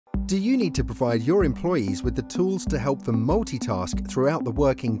Do you need to provide your employees with the tools to help them multitask throughout the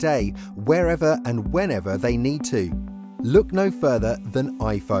working day, wherever and whenever they need to? Look no further than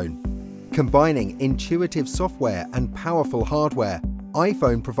iPhone. Combining intuitive software and powerful hardware,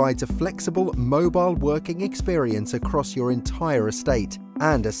 iPhone provides a flexible mobile working experience across your entire estate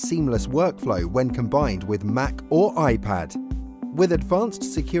and a seamless workflow when combined with Mac or iPad. With advanced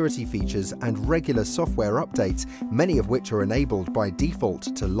security features and regular software updates, many of which are enabled by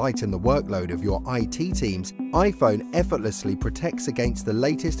default to lighten the workload of your IT teams, iPhone effortlessly protects against the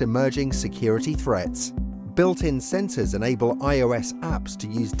latest emerging security threats. Built-in sensors enable iOS apps to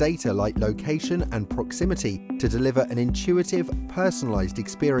use data like location and proximity to deliver an intuitive, personalized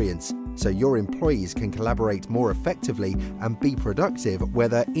experience, so your employees can collaborate more effectively and be productive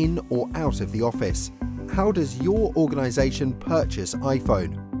whether in or out of the office. How does your organization purchase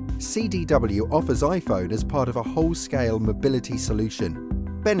iPhone? CDW offers iPhone as part of a whole-scale mobility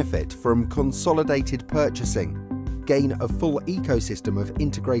solution. Benefit from consolidated purchasing. Gain a full ecosystem of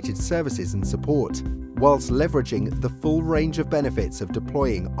integrated services and support, whilst leveraging the full range of benefits of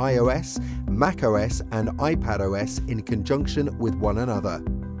deploying iOS, macOS and iPadOS in conjunction with one another.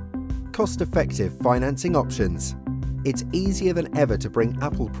 Cost-effective financing options. It's easier than ever to bring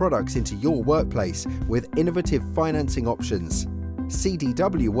Apple products into your workplace with innovative financing options.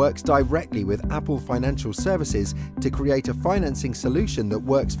 CDW works directly with Apple Financial Services to create a financing solution that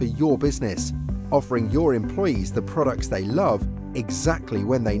works for your business, offering your employees the products they love exactly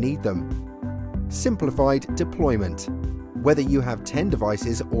when they need them. Simplified deployment. Whether you have 10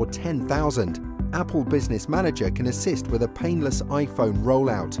 devices or 10,000, Apple Business Manager can assist with a painless iPhone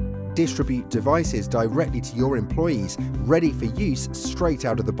rollout. Distribute devices directly to your employees, ready for use straight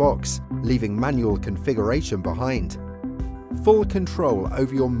out of the box, leaving manual configuration behind. Full control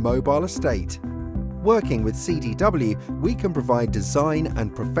over your mobile estate. Working with CDW, we can provide design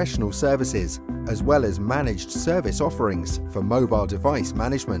and professional services, as well as managed service offerings for mobile device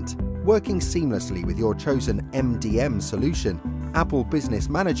management. Working seamlessly with your chosen MDM solution, Apple Business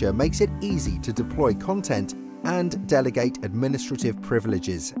Manager makes it easy to deploy content and delegate administrative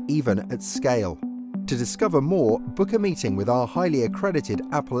privileges, even at scale. To discover more, book a meeting with our highly accredited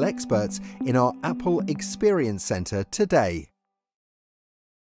Apple experts in our Apple Experience Center today.